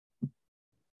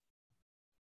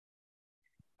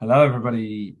Hello,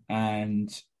 everybody, and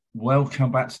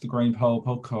welcome back to the Green Pole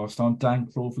podcast. I'm Dan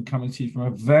Crawford, coming to you from a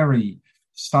very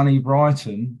sunny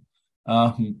Brighton,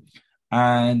 um,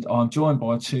 and I'm joined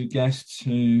by two guests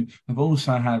who have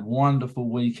also had wonderful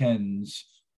weekends.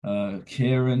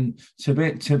 Kieran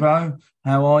Thibault,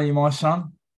 how are you, my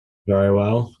son? Very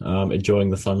well.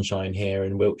 Enjoying the sunshine here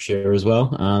in Wiltshire as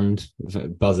well, and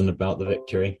buzzing about the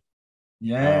victory.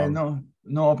 Yeah, Um,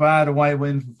 not a bad away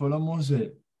win for Fulham, was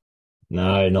it?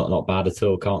 no, not bad at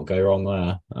all. Can't go wrong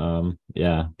there.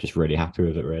 Yeah, just really happy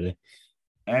with it, really.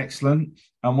 Excellent.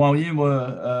 And while you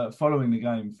were following the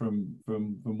game from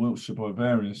Wiltshire by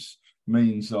various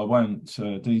means, I won't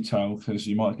detail because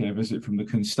you might get a visit from the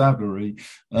constabulary.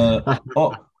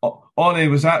 Ollie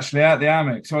was actually at the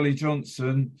Amex. Ollie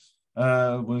Johnson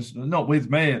was not with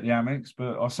me at the Amex,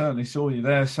 but I certainly saw you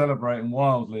there celebrating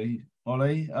wildly.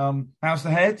 Ollie, how's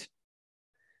the head?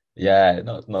 Yeah,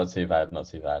 not too bad, not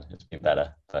too bad. It's been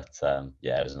better, but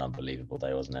yeah, it was an unbelievable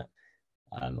day, wasn't it?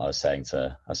 I was saying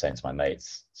to my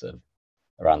mates, sort of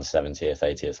around the 70th,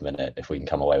 80th minute, if we can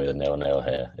come away with a 0-0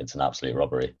 here, it's an absolute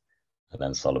robbery. And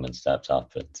then Solomon stepped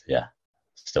up, and yeah,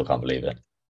 still can't believe it.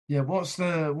 Yeah, what's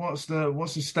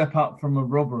the step up from a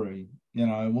robbery? You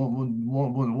know,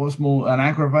 what's more an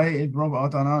aggravated robbery? I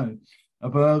don't know. A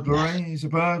burglary? Is a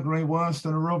burglary worse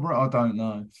than a robbery? I don't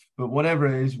know. But whatever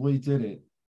it is, we did it.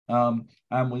 And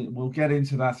we'll get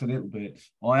into that a little bit.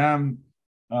 I am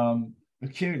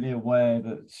acutely aware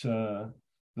that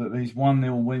these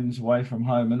 1-0 wins away from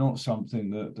home are not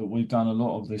something that we've done a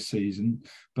lot of this season.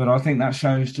 But I think that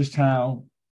shows just how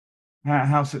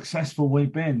successful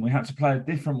we've been. We had to play a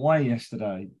different way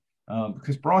yesterday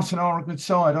because Brighton are a good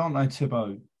side, aren't they,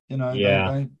 Thibaut? You know,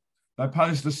 Yeah. they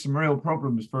posed us some real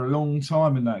problems for a long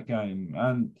time in that game,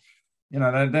 and you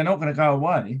know they're not going to go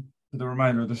away for the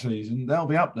remainder of the season. They'll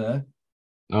be up there.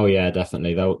 Oh yeah,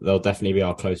 definitely. They'll definitely be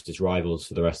our closest rivals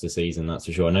for the rest of the season. That's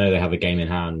for sure. I know they have a game in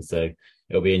hand, so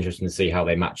it'll be interesting to see how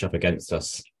they match up against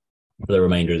us for the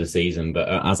remainder of the season. But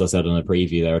as I said on the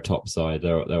preview, they're a top side.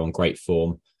 They're on great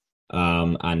form.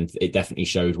 And it definitely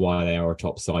showed why they are a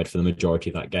top side for the majority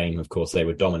of that game. Of course, they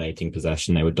were dominating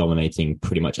possession. They were dominating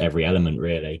pretty much every element,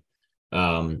 really,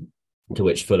 um, to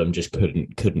which Fulham just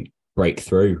couldn't break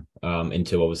through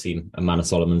into obviously a Manor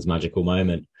Solomon's magical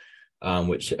moment,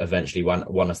 which eventually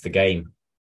won us the game.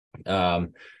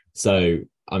 Um, so,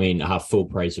 I mean, I have full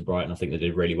praise for Brighton. I think they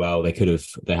did really well. They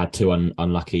had two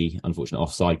unlucky, unfortunate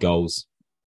offside goals.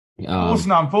 It Um,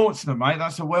 wasn't unfortunate, mate.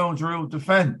 That's a well drilled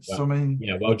defence. I Well, mean,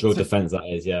 yeah, well drilled t- defense that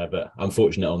is, yeah, but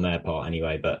unfortunate on their part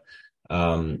anyway. But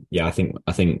yeah, I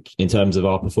think in terms of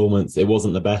our performance, it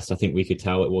wasn't the best. I think we could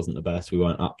tell it wasn't the best. We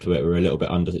weren't up to it. We were a little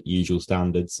bit under usual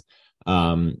standards.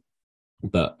 Um,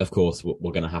 but of course,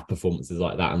 we're going to have performances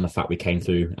like that, and the fact we came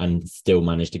through and still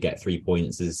managed to get 3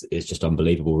 points is just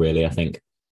unbelievable. Really, I think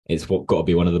it's got to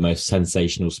be one of the most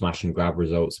sensational smash and grab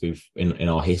results we've in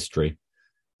our history.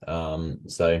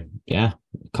 So yeah,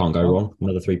 can't go oh, wrong.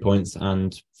 Another 3 points,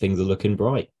 and things are looking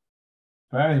bright.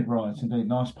 very bright indeed.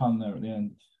 Nice pun there at the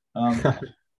end. Um,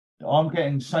 I'm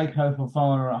getting Seiko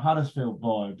Fofana at Huddersfield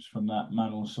vibes from that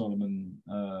Manor Solomon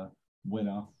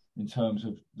winner in terms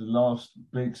of the last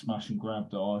big smash and grab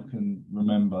that I can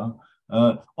remember.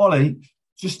 Ollie,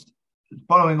 just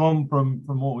following on from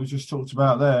what we just talked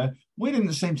about there, we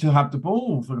didn't seem to have the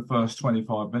ball for the first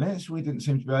 25 minutes. We didn't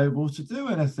seem to be able to do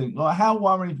anything. Like, how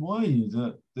worried were you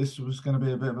that this was going to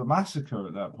be a bit of a massacre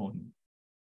at that point?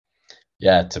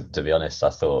 Yeah, to be honest, I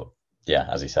thought, yeah,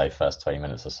 as you say, first 20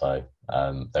 minutes or so,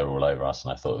 they were all over us,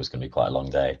 and I thought it was going to be quite a long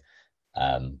day.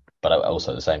 But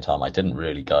also at the same time, I didn't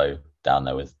really go down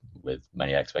there with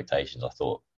many expectations. I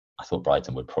thought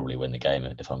Brighton would probably win the game,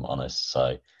 if I'm honest.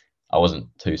 So I wasn't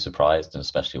too surprised, and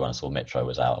especially when I saw Mitro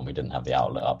was out and we didn't have the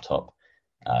outlet up top.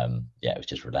 Yeah, it was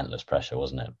just relentless pressure,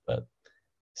 wasn't it? But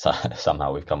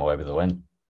somehow we've come away with a win.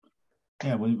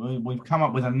 Yeah, we've come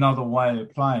up with another way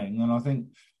of playing, and I think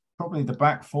probably the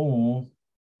back four,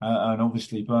 and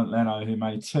obviously Bernd Leno, who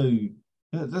made two.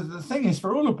 The thing is,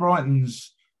 for all of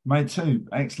Brighton's made two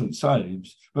excellent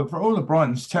saves, but for all of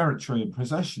Brighton's territory and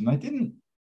possession, they didn't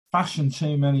fashion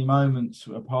too many moments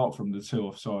apart from the two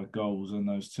offside goals and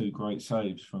those two great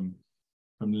saves from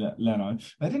Leno.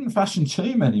 They didn't fashion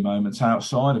too many moments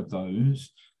outside of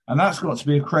those, and that's got to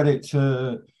be a credit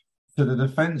to the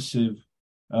defensive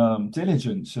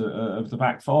diligence of the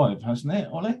back five, hasn't it,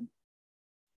 Ollie?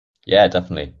 Yeah,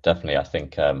 definitely, definitely. I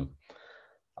think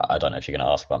I don't know if you're going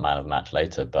to ask about man of the match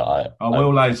later, but I I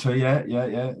will later. Yeah, yeah,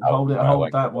 yeah. I Hold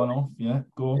won't that give one away. off. Yeah,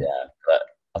 go on. Yeah, but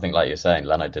I think like you're saying,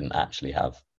 Leno didn't actually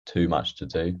have too much to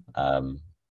do, and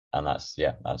that's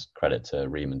credit to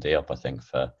Ream and Diop, I think,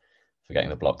 for getting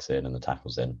the blocks in and the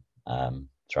tackles in.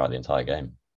 throughout the entire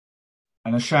game.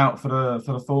 And a shout for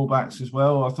the fullbacks as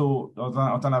well. I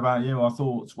don't know about you. I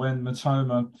thought when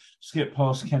Matoma skipped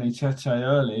past Kenny Tete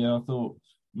early, I thought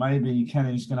maybe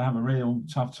Kenny's going to have a real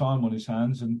tough time on his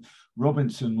hands. And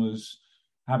Robinson was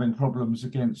having problems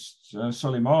against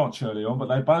Solly March early on, but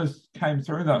they both came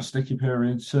through that sticky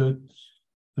period to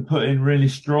put in really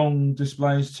strong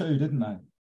displays too, didn't they?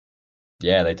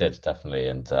 Yeah, they did definitely,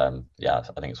 and yeah,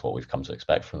 I think it's what we've come to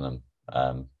expect from them.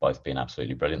 Both been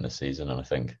absolutely brilliant this season, and I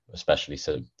think especially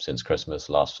since Christmas,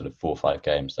 last sort of 4 or 5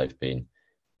 games, they've been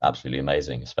absolutely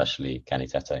amazing, especially Kenny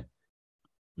Tete.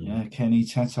 Yeah, Kenny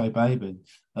Tete, baby.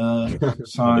 I'd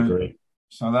So agree.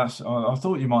 that's I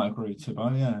thought you might agree,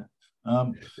 Thibaut. Yeah,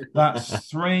 that's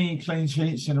 3 clean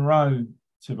sheets in a row,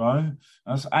 Thibaut.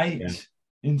 That's Yeah. 8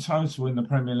 in total in the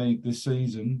Premier League this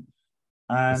season.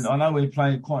 And It's- I know we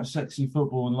play quite sexy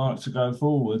football and like to go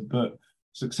forward, but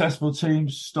successful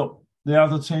teams stop the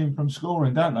other team from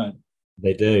scoring, don't they?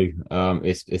 They do.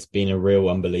 It's been a real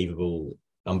unbelievable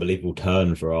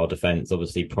turn for our defence.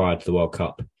 Obviously, prior to the World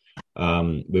Cup,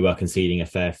 we were conceding a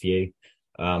fair few,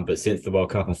 but since the World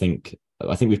Cup, I think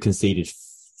we've conceded.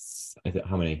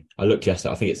 How many? I looked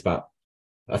yesterday.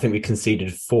 I think we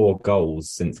conceded 4 goals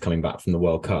since coming back from the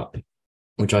World Cup,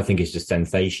 which I think is just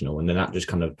sensational. And then that just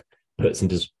kind of puts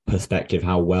into perspective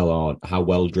how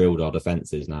well drilled our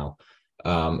defence is now.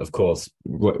 Of course,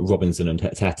 Robinson and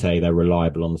Tete, they're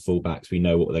reliable on the fullbacks. We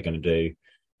know what they're going to do.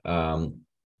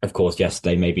 Of course,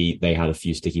 yesterday maybe they had a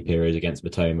few sticky periods against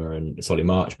Matoma and Solly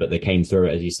March, but they came through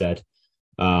it, as you said,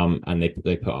 and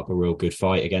they put up a real good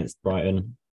fight against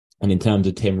Brighton. And in terms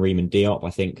of Tim Ream and Diop,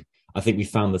 I think we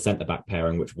found the centre back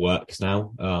pairing which works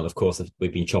now. Of course,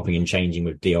 we've been chopping and changing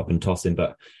with Diop and Tosin,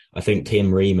 but I think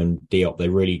Tim Ream and Diop, they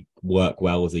really work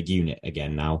well as a unit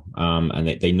again now. And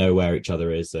they know where each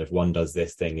other is. So if one does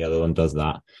this thing, the other one does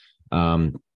that.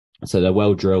 So they're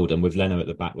well drilled, and with Leno at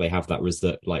the back, they have that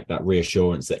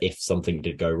reassurance that if something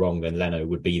did go wrong, then Leno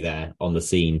would be there on the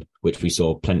scene, which we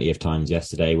saw plenty of times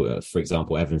yesterday. For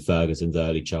example, Evan Ferguson's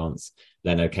early chance,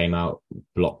 Leno came out,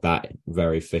 blocked that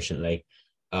very efficiently.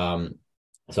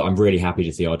 So I'm really happy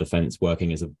to see our defence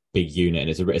working as a big unit, and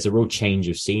it's a real change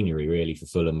of scenery really for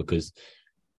Fulham, because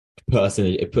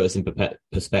it put us in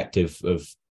perspective of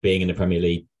being in the Premier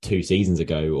League 2 seasons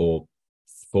ago or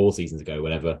 4 seasons ago,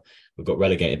 whenever we got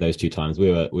relegated those 2 times.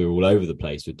 We were all over the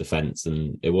place with defence,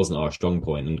 and it wasn't our strong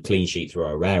point. And clean sheets were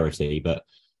a rarity, but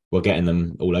we're getting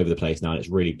them all over the place now, and it's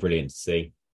really brilliant to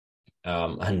see.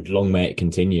 And long may it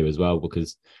continue as well,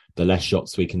 because the less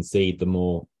shots we concede, the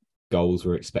more goals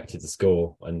we're expected to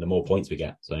score, and the more points we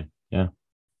get. So yeah.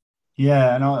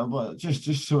 Yeah, and just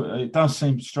it does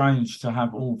seem strange to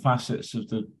have all facets of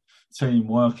the team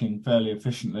working fairly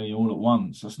efficiently all at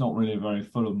once. That's not really a very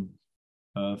Fulham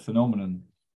phenomenon.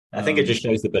 I think it just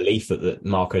shows the belief that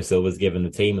Marco Silva's given the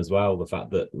team as well, the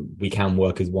fact that we can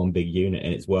work as one big unit,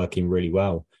 and it's working really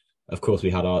well. Of course,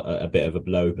 we had a bit of a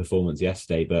low performance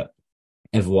yesterday, but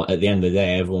everyone at the end of the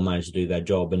day, everyone managed to do their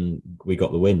job, and we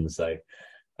got the win. So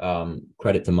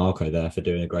credit to Marco there for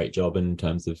doing a great job in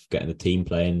terms of getting the team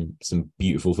playing some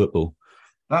beautiful football.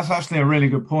 That's actually a really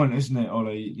good point, isn't it,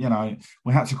 Ollie? You know,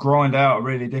 we had to grind out a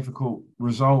really difficult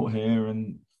result here,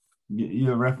 and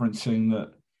you're referencing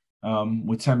that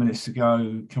with 10 minutes to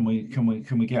go, can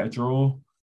we get a draw?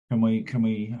 Can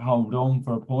we hold on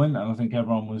for a point? And I think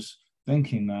everyone was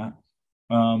thinking that.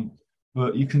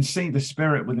 But you can see the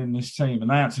spirit within this team, and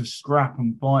they had to scrap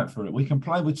and fight for it. We can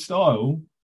play with style,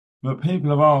 but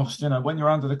people have asked, when you're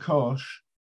under the cosh,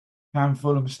 can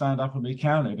Fulham stand up and be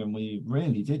counted? And we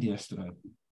really did yesterday.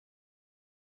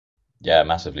 Yeah,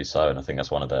 massively so, and I think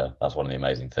that's one of the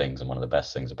amazing things and one of the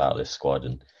best things about this squad,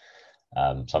 and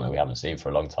something we haven't seen for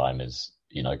a long time is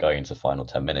going into the final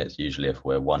 10 minutes. Usually, if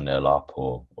we're 1-0 up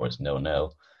or it's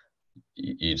 0-0,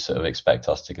 you'd sort of expect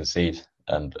us to concede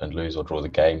and lose or draw the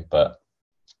game, but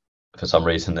for some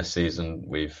reason this season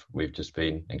we've just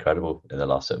been incredible in the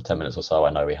last sort of 10 minutes or so. I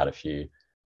know we had a few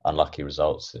unlucky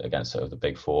results against sort of the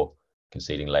big four,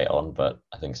 conceding late on, but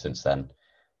I think since then,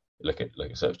 look at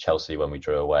sort of Chelsea when we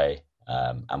drew away,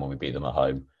 and when we beat them at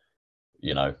home,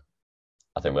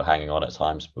 I think we're hanging on at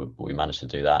times, but we managed to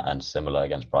do that. And similar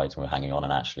against Brighton, we're hanging on,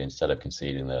 and actually instead of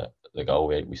conceding the goal,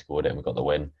 we scored it and we got the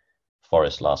win.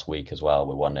 Forest last week as well,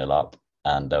 we're 1-0 up,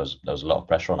 and there was a lot of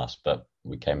pressure on us, but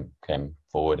we came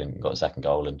forward and got a second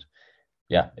goal, and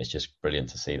yeah, it's just brilliant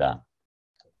to see that.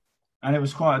 And it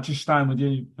was quite, just staying with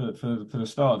you for the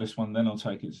start of this one, then I'll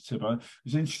take it to Thibaut. It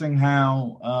was interesting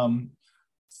how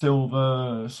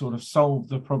Silva sort of solved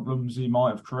the problems he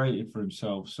might have created for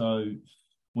himself. So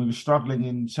we were struggling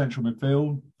in central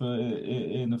midfield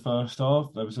in the first half.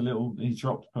 There was he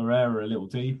dropped Pereira a little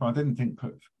deeper. I didn't think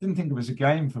it was a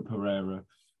game for Pereira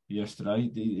yesterday.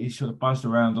 He sort of buzzed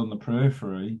around on the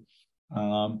periphery.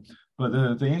 But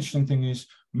the interesting thing is,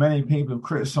 many people have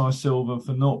criticised Silva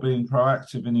for not being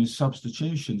proactive in his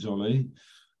substitutions, Ollie,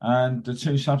 and the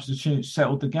 2 substitutes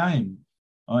settled the game.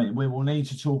 We will need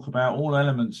to talk about all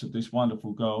elements of this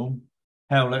wonderful goal.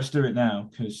 Hell, let's do it now,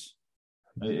 because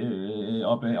I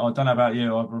don't know about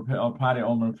you. I've had it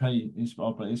on repeat.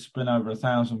 It's been over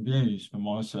 1,000 views for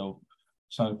myself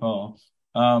so far.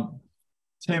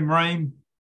 Tim Ream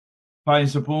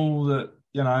plays a ball that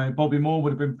Bobby Moore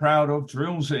would have been proud of.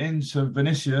 Drills it into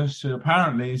Vinicius, who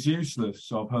apparently is useless,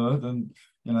 I've heard. And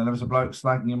there was a bloke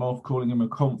slagging him off, calling him a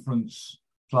conference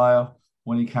player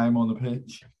when he came on the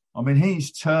pitch. I mean,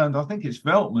 he's turned. I think it's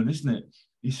Veltman, isn't it?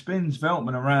 He spins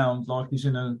Veltman around like he's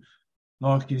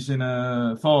in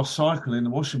a fast cycle in the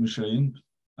washing machine,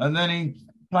 and then he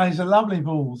plays a lovely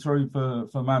ball through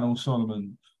for Manor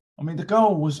Solomon. I mean, the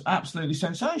goal was absolutely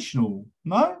sensational.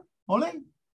 No, Ollie?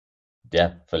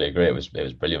 Yeah, fully agree. It was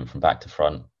brilliant from back to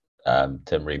front.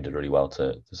 Tim Ream did really well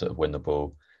to sort of win the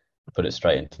ball, put it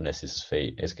straight into Vinicius'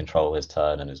 feet, his control, his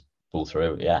turn, and his ball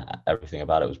through. Yeah, everything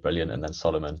about it was brilliant. And then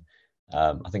Solomon,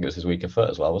 I think it was his weaker foot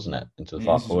as well, wasn't it? Into the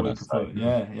far corner. So,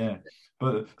 yeah.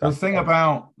 But the thing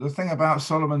about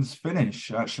Solomon's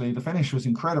finish, actually, the finish was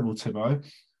incredible, Thibaut.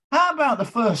 How about the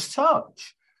first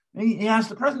touch? He has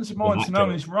the presence of mind to know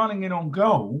he's running in on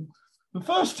goal. The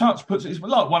first touch it's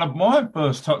like one of my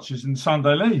first touches in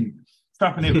Sunday League,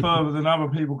 tapping it further than other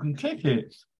people can kick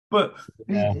it. But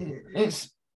it's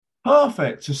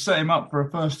perfect to set him up for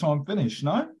a first-time finish,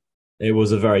 no? It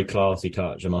was a very classy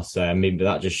touch, I must say. I mean, but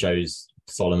that just shows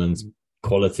Solomon's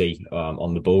quality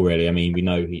on the ball, really. I mean, we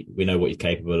know what he's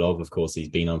capable of. Of course, he's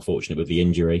been unfortunate with the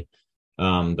injury,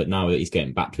 but now that he's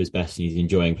getting back to his best and he's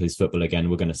enjoying his football again,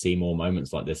 we're going to see more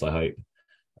moments like this, I hope.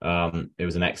 It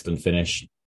was an excellent finish.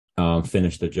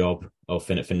 Finished the job, or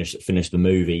finished the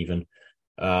move even,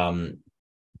 and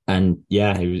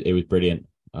yeah, it was brilliant.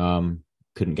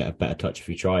 Couldn't get a better touch if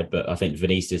he tried, but I think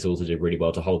Vinicius also did really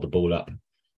well to hold the ball up,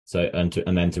 so and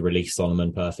then to release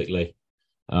Solomon perfectly,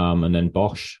 and then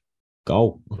Bosch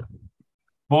goal.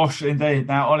 Bosch indeed.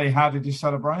 Now, Ollie, how did you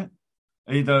celebrate?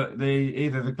 Either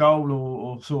the goal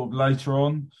or sort of later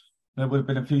on, there would have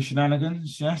been a few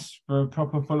shenanigans. Yes, for a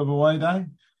proper Fulham away day.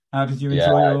 How did you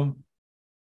enjoy your?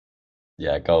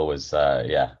 Yeah, goal was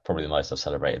probably the most I've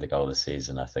celebrated the goal this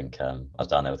season. I think I was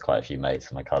down there with quite a few mates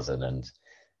and my cousin, and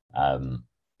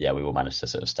we all managed to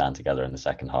sort of stand together in the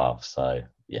second half. So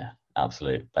yeah,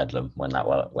 absolute bedlam when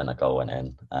that goal went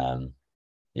in.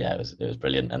 It was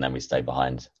brilliant. And then we stayed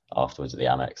behind afterwards at the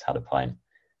Amex, had a pint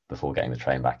before getting the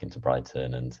train back into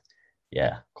Brighton, and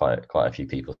yeah, quite a few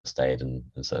people stayed and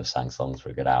sort of sang songs for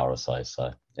a good hour or so.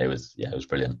 So it was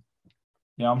brilliant.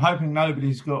 Yeah, I'm hoping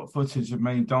nobody's got footage of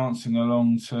me dancing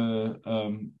along to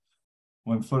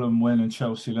when Fulham win and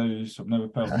Chelsea lose. I've never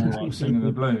felt more like singing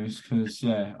the blues because,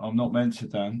 I'm not meant to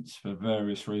dance for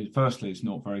various reasons. Firstly, it's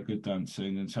not very good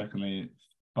dancing, and secondly, it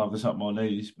buggers up my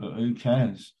knees, but who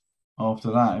cares?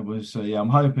 After that, it was, I'm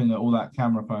hoping that all that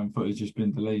camera phone footage has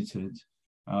been deleted.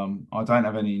 I don't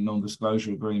have any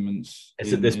non-disclosure agreements.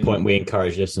 It's at this point we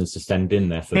encourage listeners to send in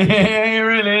their footage. It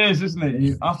really is, isn't it?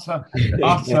 You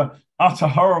utter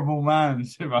horrible man,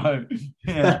 Thibaut.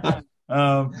 Yeah,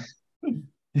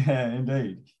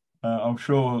 indeed. I'm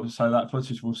sure. So that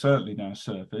footage will certainly now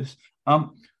surface.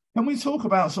 Can we talk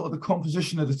about sort of the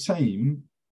composition of the team?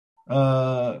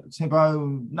 Thibaut,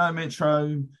 no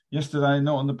Mitro yesterday,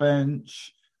 not on the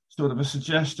bench. Sort of a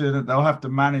suggestion that they'll have to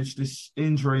manage this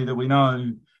injury that we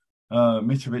know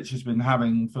Mitrovic has been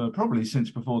having for probably since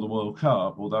before the World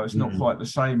Cup, although it's not quite the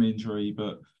same injury.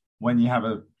 But when you have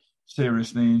a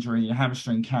serious knee injury, your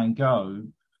hamstring can go.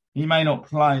 He may not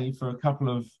play for a couple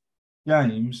of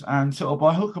games, and sort of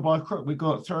by hook or by crook, we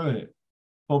got through it.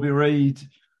 Bobby Reid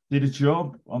did a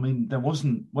job. I mean,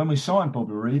 when we signed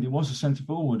Bobby Reid, he was a centre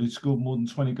forward. He'd scored more than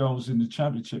 20 goals in the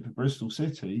Championship for Bristol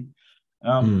City.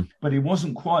 But he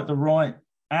wasn't quite the right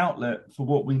outlet for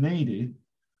what we needed.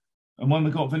 And when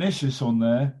we got Vinicius on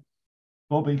there,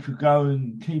 Bobby could go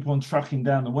and keep on trucking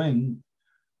down the wing.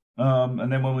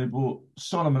 And then when we brought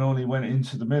Solomon on, he went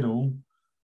into the middle.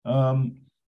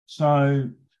 So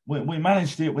we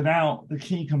managed it without the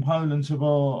key components of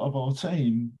our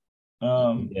team.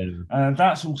 And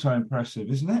that's also impressive,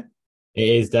 isn't it? It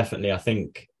is definitely. I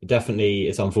think definitely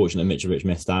it's unfortunate Mitrovic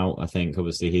missed out. I think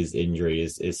obviously his injury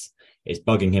is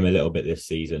bugging him a little bit this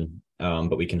season,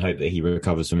 but we can hope that he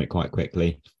recovers from it quite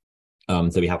quickly.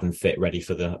 So we have him fit, ready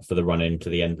for the run into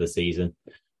the end of the season.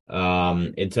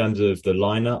 In terms of the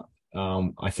lineup,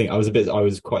 I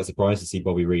was quite surprised to see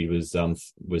Bobby Reid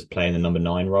was playing the number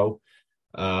 9 role.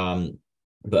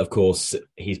 But of course,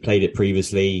 he's played it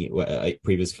previously at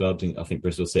previous clubs. I think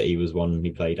Bristol City was one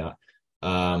he played at.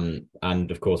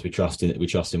 And of course, we trust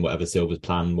in whatever Silva's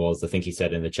plan was. I think he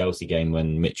said in the Chelsea game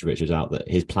when Mitrovic was out that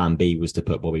his plan B was to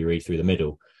put Bobby Reid through the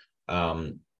middle.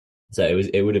 So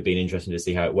it would have been interesting to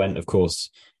see how it went. Of course,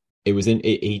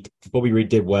 Bobby Reid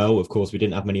did well. Of course, we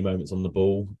didn't have many moments on the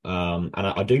ball, and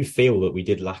I do feel that we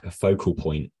did lack a focal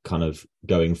point, kind of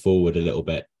going forward a little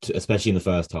bit, especially in the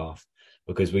first half,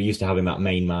 because we're used to having that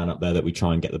main man up there that we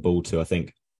try and get the ball to. I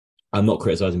think I'm not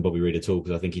criticizing Bobby Reid at all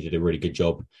because I think he did a really good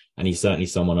job, and he's certainly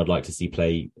someone I'd like to see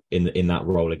play in that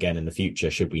role again in the future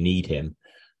should we need him.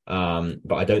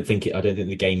 But I don't think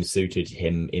the game suited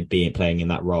him in playing in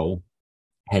that role.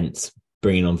 Hence,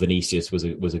 bringing on Vinicius was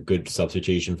a good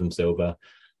substitution from Silva.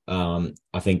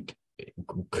 I think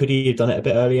could he have done it a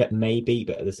bit earlier? Maybe,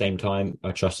 but at the same time,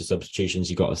 I trust the substitutions.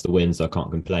 You got us the win, so I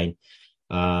can't complain.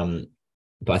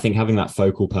 But I think having that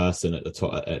focal person at the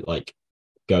top, like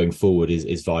going forward,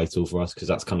 is vital for us because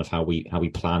that's kind of how we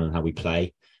plan and how we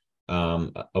play.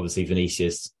 Obviously,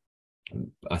 Vinicius,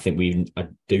 I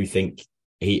do think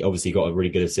he obviously got a really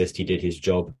good assist. He did his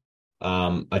job.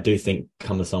 I do think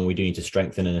come the summer we do need to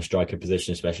strengthen in a striker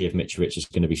position, especially if Mitrovic is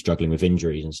going to be struggling with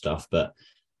injuries and stuff. But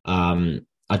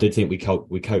I did think we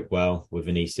coped well with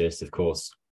Vinicius. Of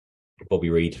course, Bobby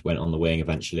Reid went on the wing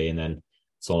eventually, and then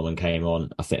Solomon came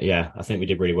on. I think we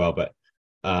did really well. But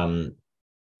I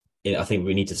think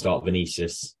we need to start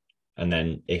Vinicius, and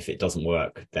then if it doesn't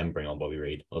work, then bring on Bobby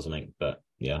Reid or something. But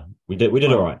yeah, we did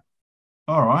all right.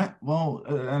 All right. Well,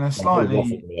 and a Slightly a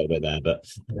slightly little bit there, but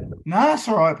no, that's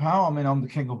all right, pal. I mean, I'm the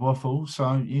king of waffle,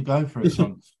 so you go for it,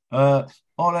 son.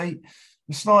 Ollie,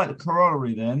 a slight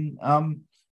corollary then.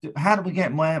 How do we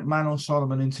get Manor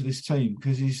Solomon into this team?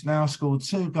 Because he's now scored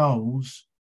 2 goals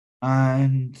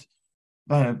and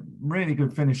they're really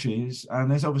good finishes.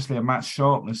 And there's obviously a match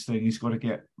sharpness thing he's got to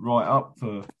get right up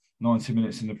for 90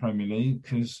 minutes in the Premier League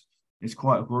because it's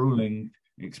quite a grueling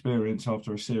experience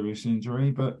after a serious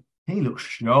injury. But he looks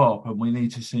sharp and we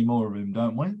need to see more of him,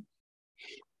 don't we?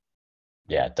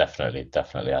 Yeah, definitely.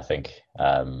 I think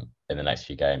in the next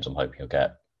few games, I'm hoping he'll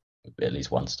get at least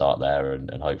one start there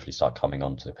and hopefully start coming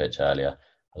onto the pitch earlier,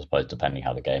 I suppose, depending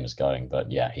how the game is going.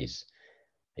 But yeah, he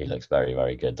looks very,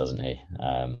 very good, doesn't he?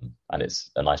 And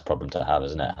it's a nice problem to have,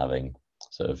 isn't it? Having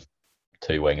sort of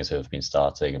 2 wingers who have been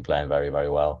starting and playing very, very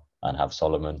well, and have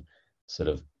Solomon sort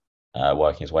of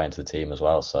working his way into the team as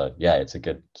well. So yeah, it's a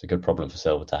good problem for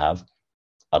Silva to have.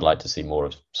 I'd like to see more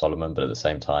of Solomon, but at the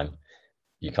same time,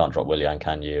 you can't drop Willian,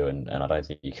 can you? And I don't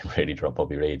think you can really drop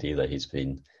Bobby Reid either. He's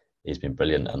been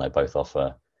brilliant, and they both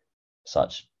offer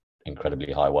such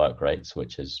incredibly high work rates,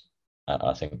 which is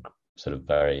I think sort of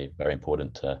very, very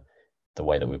important to the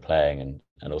way that we're playing,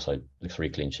 and also the 3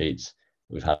 clean sheets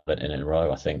we've had in a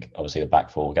row. I think obviously the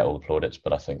back 4 will get all the plaudits,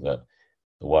 but I think that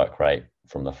the work rate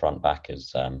from the front back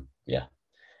is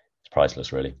it's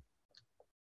priceless, really.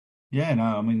 Yeah, no,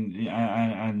 I mean,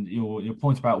 and your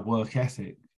point about work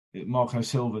ethic, Marco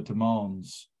Silva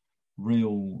demands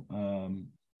real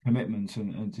commitment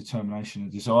and determination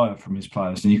and desire from his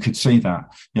players, and you could see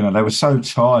that. You know, they were so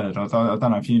tired. I don't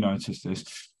know if you noticed this,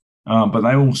 but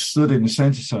they all stood in the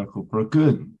centre circle for a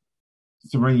good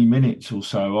 3 minutes or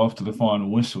so after the final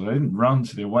whistle. They didn't run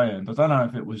to the away end. I don't know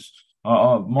if it was.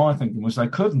 My thinking was they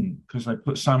couldn't because they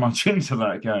put so much into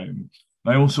that game.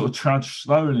 They all sort of trudged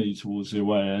slowly towards the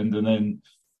away end, and then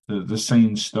the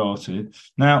scene started.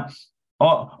 Now,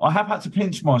 I have had to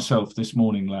pinch myself this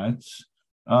morning, lads,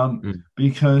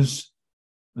 because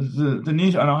the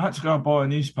news, and I had to go and buy a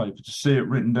newspaper to see it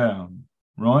written down.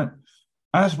 Right,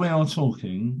 as we are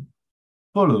talking,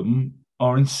 Fulham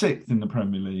are in 6th in the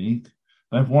Premier League.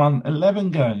 They've won 11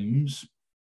 games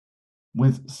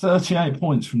with 38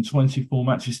 points from 24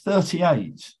 matches.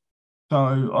 38.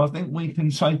 So I think we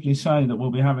can safely say that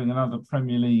we'll be having another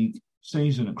Premier League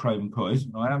season at Craven Cottage.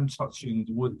 I am touching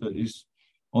the wood that is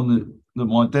that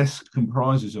my desk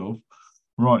comprises of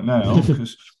right now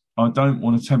because I don't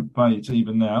want to tempt fate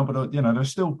even now. But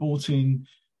there's still 14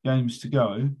 games to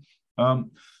go.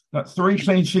 That 3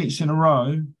 clean sheets in a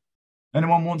row.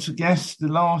 Anyone want to guess the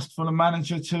last Fulham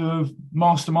manager to have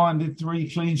masterminded 3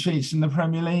 clean sheets in the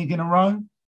Premier League in a row?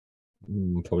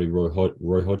 Probably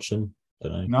Roy Hodgson.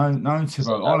 Don't know. No,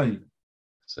 Thibaut. Ollie.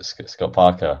 So Scott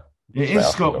Parker. It is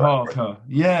Scott Parker.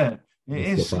 Yeah, it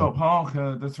is Scott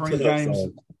Parker. The 3 games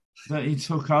that he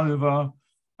took over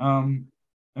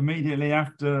immediately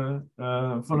after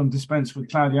Fulham dispensed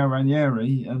with Claudio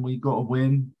Ranieri, and we got a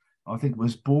win. I think it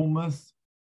was Bournemouth,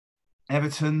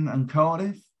 Everton, and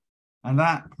Cardiff. and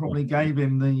that probably gave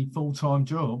him the full-time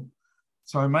job.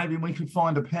 So maybe we could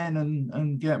find a pen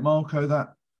and get Marco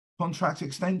that contract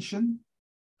extension.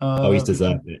 Oh, he's Because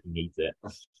deserved it. He needs it.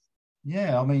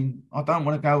 yeah, I mean, I don't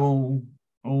want to go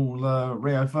all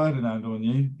Rio Ferdinand on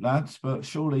you, lads, but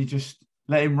surely just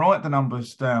let him write the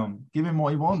numbers down, give him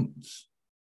what he wants.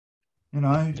 You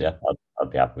know, Yeah, I'd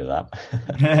be happy with that.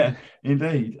 yeah,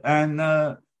 indeed.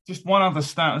 And just one other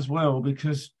stat as well,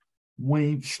 because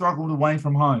we've struggled away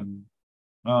from home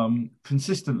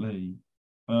consistently.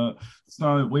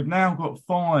 So we've now got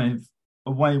 5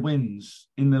 away wins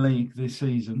in the league this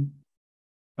season.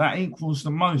 That equals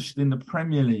the most in the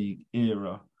Premier League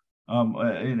era,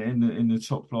 in the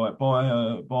top flight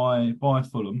by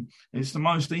Fulham. It's the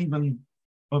most even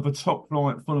of a top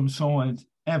flight Fulham side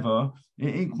ever.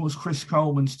 It equals Chris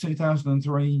Coleman's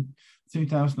 2003,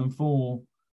 2004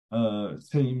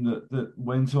 team that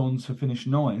went on to finish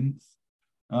 9th.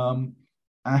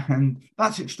 And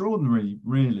that's extraordinary,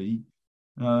 really,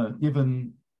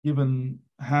 given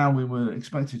how we were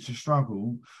expected to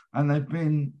struggle. And they've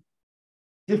been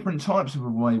different types of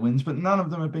away wins, but none of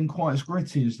them have been quite as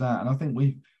gritty as that. And I think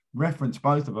we've referenced,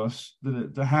 both of us,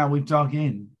 the how we've dug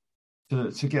in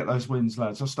to get those wins,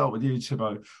 lads. I'll start with you,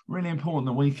 Thibaut. Really important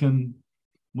that we can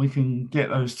get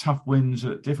those tough wins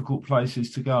at difficult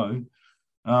places to go,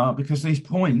 because these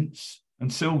points,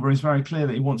 and Silver is very clear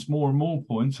that he wants more and more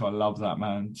points. I love that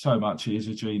man so much. He is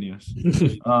a genius.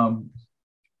 He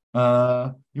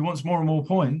wants more and more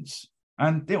points,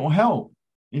 and it will help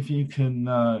if you can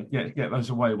get those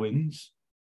away wins.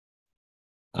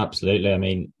 Absolutely. I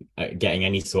mean, getting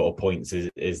any sort of points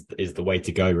is the way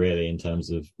to go, really, in terms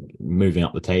of moving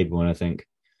up the table. And I think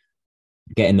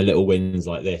getting the little wins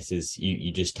like this is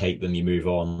you just take them, you move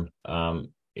on.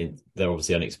 They're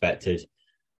obviously unexpected.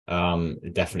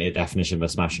 Definitely a definition of a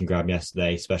smash and grab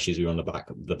yesterday, especially as we were on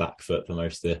the back foot for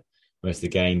most of the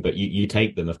game. But you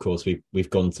take them. Of course, we've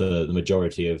gone to the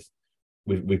majority of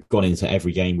we've gone into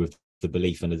every game with the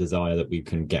belief and the desire that we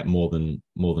can get more than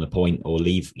a point, or at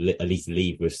least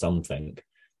leave with something.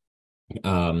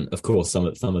 Of course, some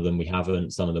of them we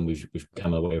haven't. Some of them we've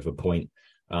come away with a point,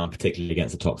 particularly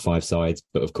against the top 5 sides.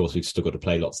 But of course, we've still got to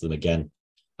play lots of them again.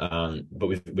 But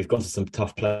we've gone to some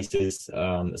tough places,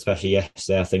 especially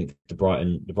yesterday. I think the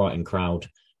Brighton crowd,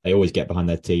 they always get behind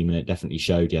their team, and it definitely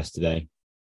showed yesterday.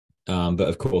 But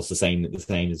of course, the same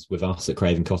as with us at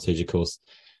Craven Cottage. Of course,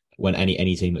 when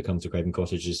any team that comes to Craven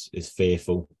Cottage is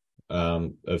fearful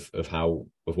of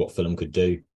what Fulham could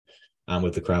do, and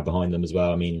with the crowd behind them as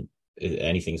well. I mean,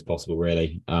 anything's possible,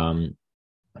 really.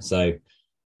 So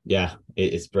yeah,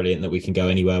 it's brilliant that we can go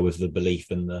anywhere with the belief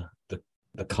and the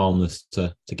calmness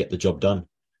to get the job done.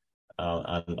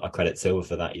 And I credit Silver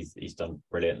for that. He's done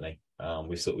brilliantly.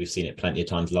 We've seen it plenty of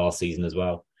times last season as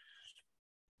well.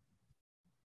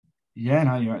 Yeah,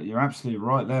 no, you're absolutely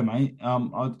right there, mate.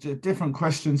 A different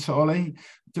question to Ollie.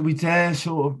 Do we dare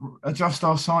sort of adjust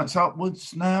our sights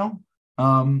upwards now?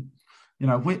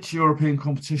 Which European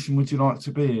competition would you like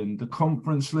to be in? The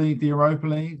Conference League, the Europa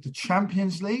League, the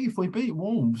Champions League? If we beat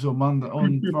Wolves on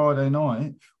Friday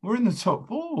night, we're in the top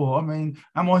 4. I mean,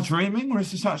 am I dreaming, or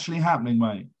is this actually happening,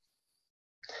 mate?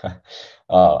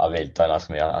 Oh, I mean, don't ask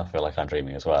me. I feel like I'm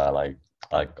dreaming as well. Like,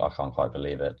 I can't quite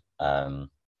believe it.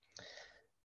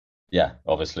 Yeah,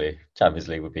 obviously, Champions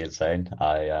League would be insane.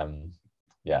 I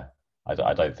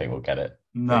don't think we'll get it.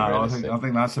 No, Being I realistic.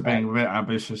 think that's being a bit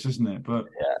ambitious, isn't it? But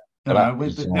Yeah,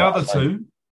 with you know the what? other two.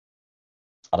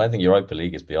 I don't think Europa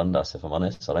League is beyond us, if I'm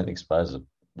honest. I don't think Spurs are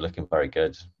looking very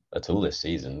good at all this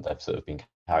season. They've sort of been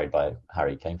carried by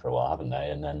Harry Kane for a while, haven't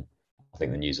they? And then I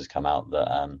think the news has come out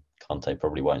that Conte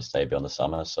probably won't stay beyond the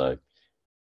summer, so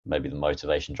maybe the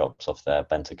motivation drops off there.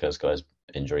 Bentancur's got his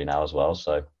injury now as well,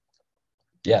 so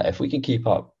yeah, if we can keep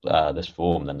up this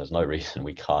form, then there's no reason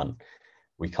we can't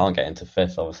get into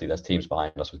 5th. Obviously, there's teams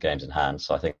behind us with games in hand,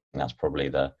 so I think that's probably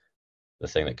the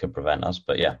thing that could prevent us.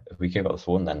 But yeah, if we keep up the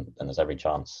form, then there's every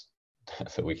chance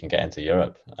that we can get into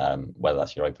Europe, whether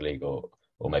that's Europa League or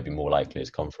maybe more likely it's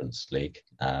Conference League.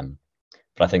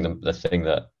 But I think the thing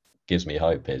that gives me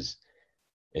hope is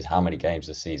how many games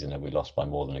this season have we lost by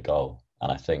more than a goal?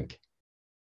 And I think,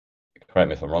 correct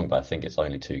me if I'm wrong, but I think it's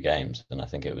only 2 games, and I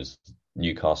think it was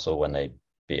Newcastle when they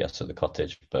beat us at the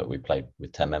Cottage, but we played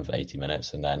with 10 men for 80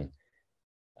 minutes, and then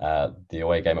the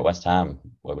away game at West Ham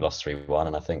where we lost 3-1,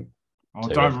 and I think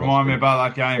don't remind me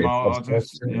about that game. I'll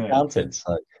just counted.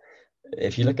 So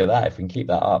if you look at that, if we can keep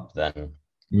that up, then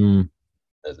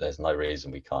there's no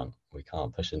reason we can't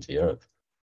push into Europe.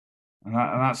 And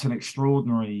that's an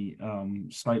extraordinary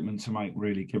statement to make,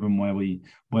 really, given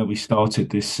where we started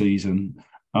this season.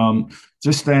 Um,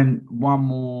 just then, one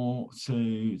more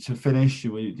to finish.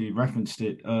 You referenced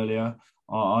it earlier.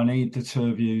 I need the two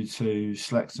of you to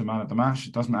select a man of the match.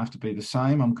 It doesn't have to be the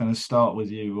same. I'm going to start with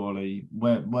you, Ollie.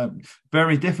 We're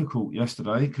very difficult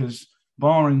yesterday because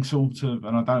barring sort of,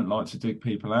 and I don't like to dig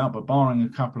people out, but barring a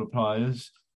couple of players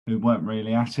who weren't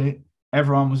really at it,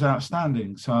 everyone was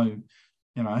outstanding. So,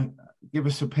 you know, give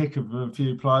us a pick of a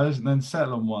few players and then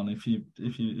settle on one if you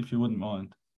wouldn't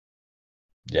mind.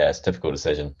 Yeah, it's a difficult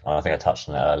decision. I think I touched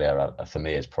on it earlier. For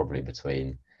me, it's probably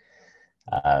between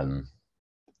um,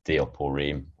 Diop or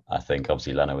Ream. I think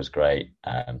obviously Leno was great,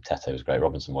 Tete was great,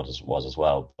 Robinson was as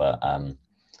well. But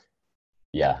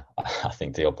yeah, I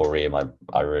think Diop or Ream.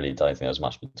 I really don't think there was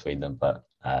much between them. But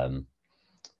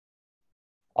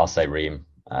I'll say Ream.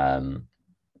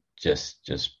 Just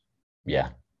yeah.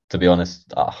 To be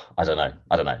honest, I don't know.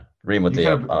 I don't know. Ream or You could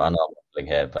Diop. have. I know I'm waffling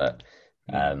here, but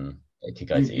Yeah. it could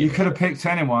go to You either could of have them. picked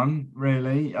anyone,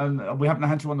 really. And we haven't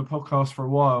had you on the podcast for a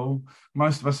while.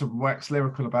 Most of us have waxed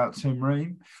lyrical about Tim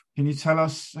Ream. Can you tell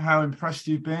us how impressed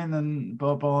you've been and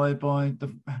by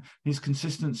his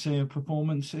consistency of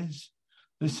performances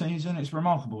this season? It's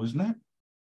remarkable, isn't it?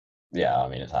 Yeah, I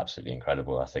mean it's absolutely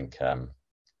incredible. I think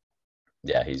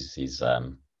yeah, he's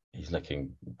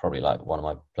looking probably like one of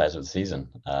my players of the season.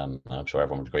 And I'm sure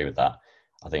everyone would agree with that.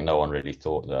 I think no one really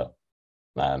thought that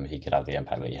he could have the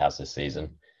impact that he has this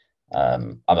season.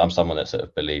 I'm someone that sort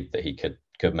of believed that he could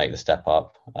make the step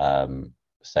up,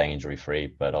 staying injury free.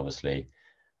 But obviously,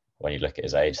 when you look at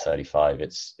his age, 35,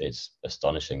 it's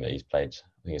astonishing that he's played.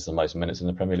 I think it's the most minutes in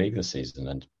the Premier League this season,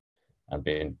 and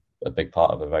being a big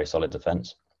part of a very solid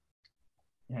defence.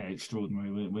 Yeah,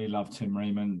 extraordinary. We love Tim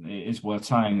Ream. It is worth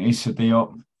saying. Issa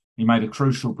Diop, he made a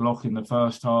crucial block in the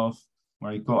first half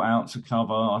where he got out to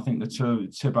cover. I think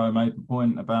Thibaut made the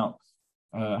point about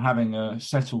having a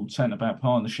settled centre back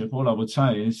partnership. All I would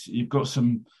say is you've got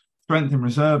some strength in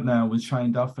reserve now with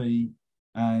Shane Duffy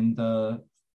and Tosin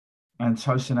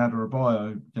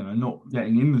Adarabioyo. You know, not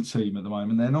getting in the team at the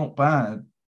moment. They're not bad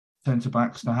centre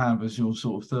backs to have as your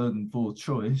sort of third and fourth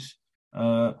choice.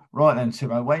 Right then,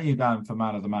 Timo, where are you going for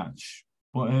man of the match?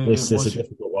 This is a What's your...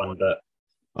 difficult one, but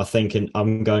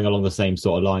I'm going along the same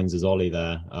sort of lines as Ollie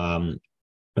there.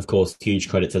 Of course, huge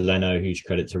credit to Leno, huge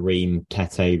credit to Ream,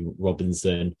 Tete,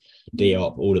 Robinson,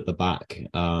 Diop, all at the back.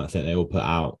 I think they all put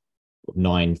out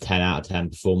 9, 10 out of 10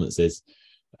 performances.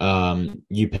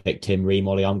 You picked Tim Ream,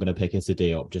 Ollie. I'm going to pick Issa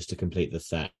Diop just to complete the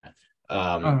set.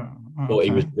 Oh, Thought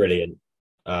he was okay. brilliant.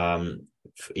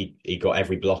 He got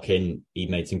every block in. He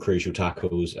made some crucial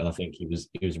tackles, and I think he was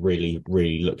really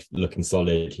looking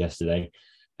solid yesterday,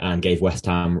 and gave West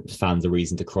Ham fans a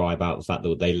reason to cry about the fact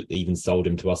that they even sold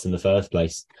him to us in the first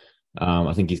place.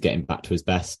 I think he's getting back to his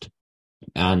best,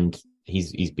 and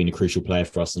he's been a crucial player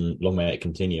for us, and long may it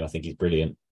continue. I think he's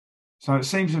brilliant. So it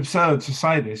seems absurd to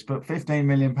say this, but £15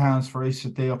 million for Issa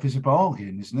Diop is a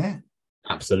bargain, isn't it?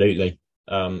 Absolutely.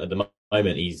 At the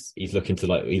moment, he's looking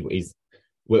to he's.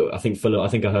 Well, I think Fulham. I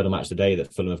think I heard a match today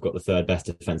that Fulham have got the third best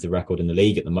defensive record in the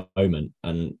league at the moment,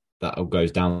 and that all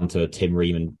goes down to Tim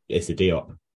Ream and Issa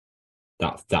Diop.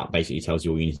 That basically tells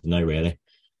you all you need to know, really.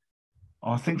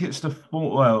 I think it's the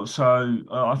fourth. Well, so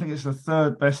I think it's the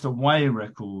third best away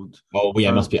record. Oh, yeah,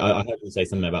 it For, must be. I heard you say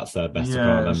something about third best. I can't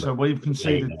yeah, remember. so we've Playing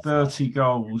conceded there. 30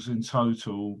 goals in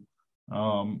total.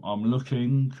 I'm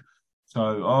looking.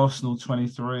 So Arsenal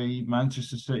 23,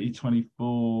 Manchester City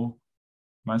 24,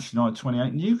 Manchester United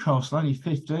 28, Newcastle only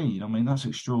 15. I mean, that's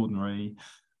extraordinary.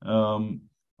 I'm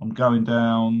going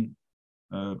down.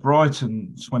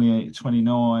 Brighton 28,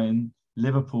 29,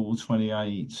 Liverpool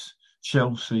 28,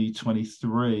 Chelsea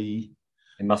 23.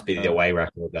 It must be the Uh, away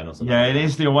record then, or something yeah, like it that.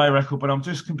 is the away record, but I'm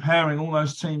just comparing all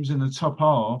those teams in the top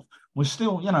half. We're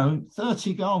still,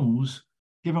 30 goals.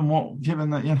 Given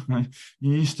that, we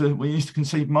used to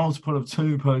concede multiple of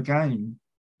two per game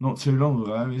not too long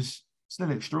ago is still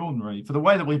extraordinary for the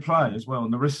way that we play as well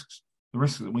and the risks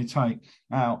that we take.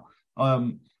 Now,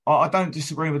 I don't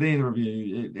disagree with either of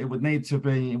you. It would need to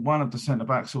be one of the centre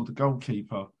backs or the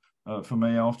goalkeeper for me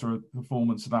after a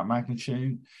performance of that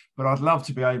magnitude. But I'd love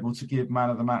to be able to give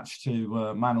man of the match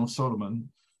to Manor Solomon,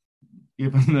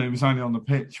 given that he was only on the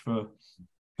pitch for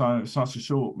such a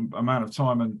short amount of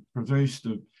time and produced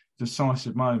a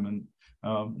decisive moment.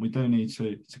 We do need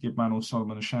to give Manor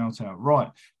Solomon a shout out. Right,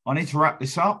 I need to wrap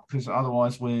this up because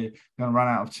otherwise we're going to run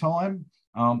out of time.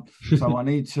 So I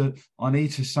need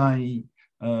to say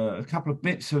a couple of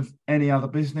bits of any other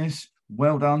business.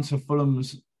 Well done to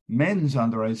Fulham's men's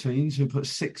under 18s who put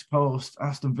 6 past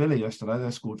Aston Villa yesterday.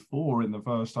 They scored 4 in the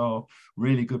first half.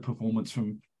 Really good performance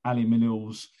from Ali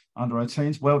Minil's under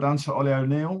 18s. Well done to Ollie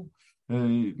O'Neill,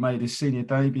 who made his senior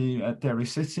debut at Derry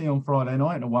City on Friday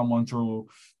night in a 1-1 draw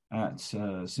at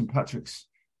St Patrick's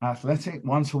Athletic.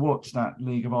 One to watch. That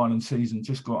League of Ireland season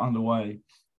just got underway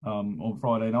on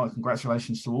Friday night.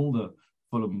 Congratulations to all the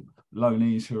Fulham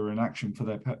loanees who are in action for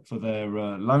their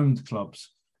loaned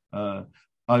clubs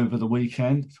over the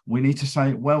weekend. We need to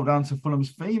say well done to Fulham's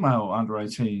female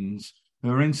under-18s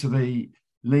who are into the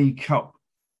League Cup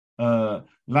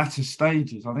latter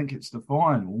stages. I think it's the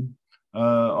final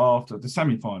after the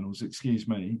semi-finals,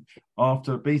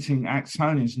 after beating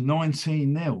Actonians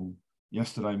 19-0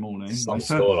 yesterday morning.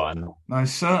 They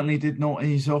certainly did not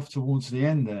ease off towards the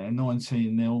end there,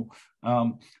 19-0.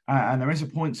 And there is a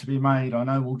point to be made. I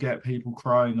know we'll get people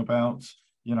crying about,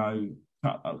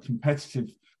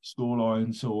 competitive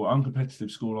scorelines or uncompetitive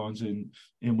scorelines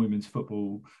in women's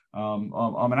football.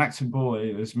 I'm an Acton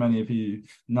boy, as many of you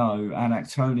know, and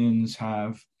Actonians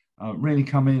have really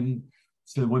come in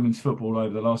to women's football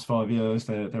over the last 5 years.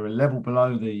 They're a level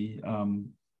below the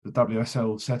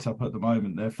WSL setup at the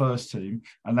moment, their first team,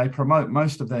 and they promote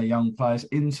most of their young players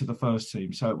into the first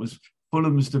team. So it was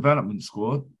Fulham's development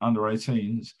squad, under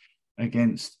 18s,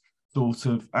 against sort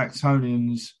of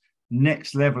Actonians'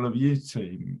 next level of youth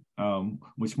team,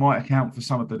 which might account for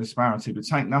some of the disparity, but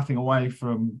take nothing away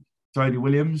from Jodie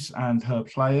Williams and her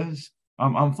players.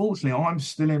 Unfortunately, I'm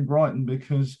still in Brighton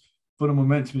because Fulham were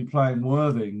meant to be playing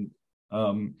Worthing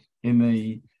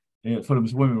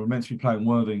Fulham's women were meant to be playing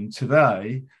Worthing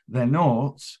today. They're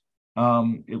not.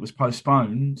 It was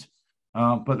postponed.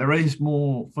 But there is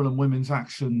more Fulham women's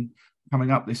action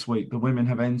coming up this week. The women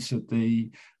have entered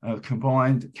the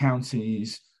combined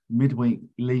counties midweek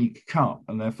League Cup,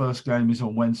 and their first game is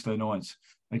on Wednesday night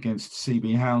against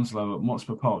CB Hounslow at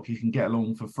Motspur Park. You can get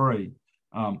along for free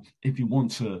if you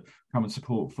want to come and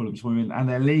support Fulham's women. And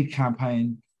their league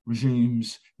campaign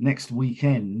resumes next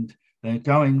weekend. They're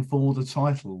going for the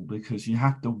title because you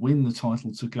have to win the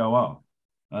title to go up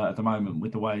at the moment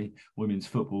with the way women's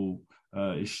football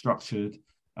is structured.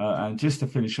 And just to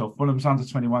finish off, Fulham's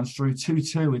under-21s drew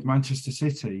 2-2 with Manchester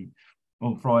City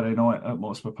on Friday night at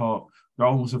Motspur Park.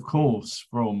 Goals, of course,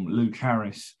 from Luke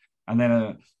Harris, and then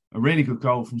a really good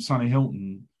goal from Sonny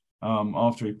Hilton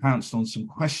after he pounced on some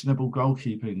questionable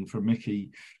goalkeeping from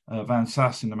Mickey Van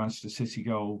Sass in the Manchester City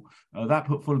goal. That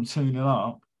put Fulham 2-0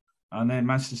 up. And then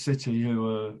Manchester City, who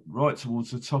were right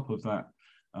towards the top of that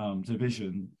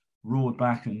division, roared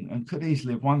back and could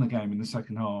easily have won the game in the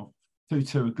second half.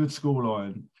 2-2, a good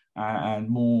scoreline and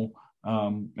more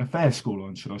a fair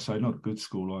scoreline, should I say, not a good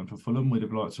scoreline for Fulham. We'd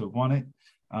have liked to have won it,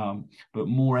 but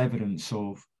more evidence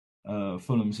of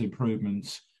Fulham's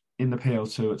improvements in the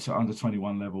PL2 at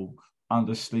under-21 level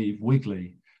under Steve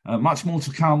Wigley. Much more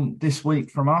to come this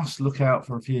week from us. Look out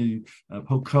for a few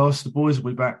podcasts. The boys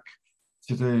will be back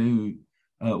to do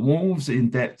Wolves in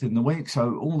depth in the week.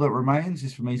 So all that remains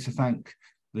is for me to thank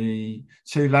the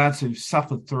two lads who've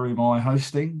suffered through my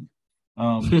hosting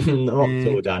this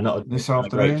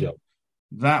afternoon.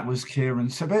 That was Kieran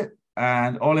Sibbett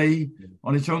and Ollie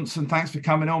Johnson. Thanks for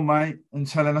coming on, mate, and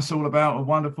telling us all about a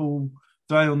wonderful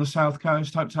day on the South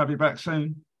Coast. Hope to have you back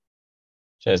soon.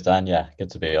 Cheers, Dan. Yeah,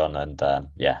 good to be on. And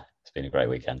it's been a great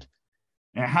weekend.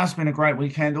 It has been a great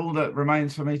weekend. All that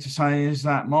remains for me to say is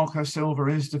that Marco Silva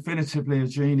is definitively a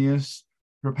genius.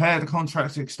 Prepare the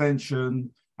contract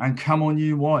extension and come on,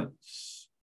 you Whites.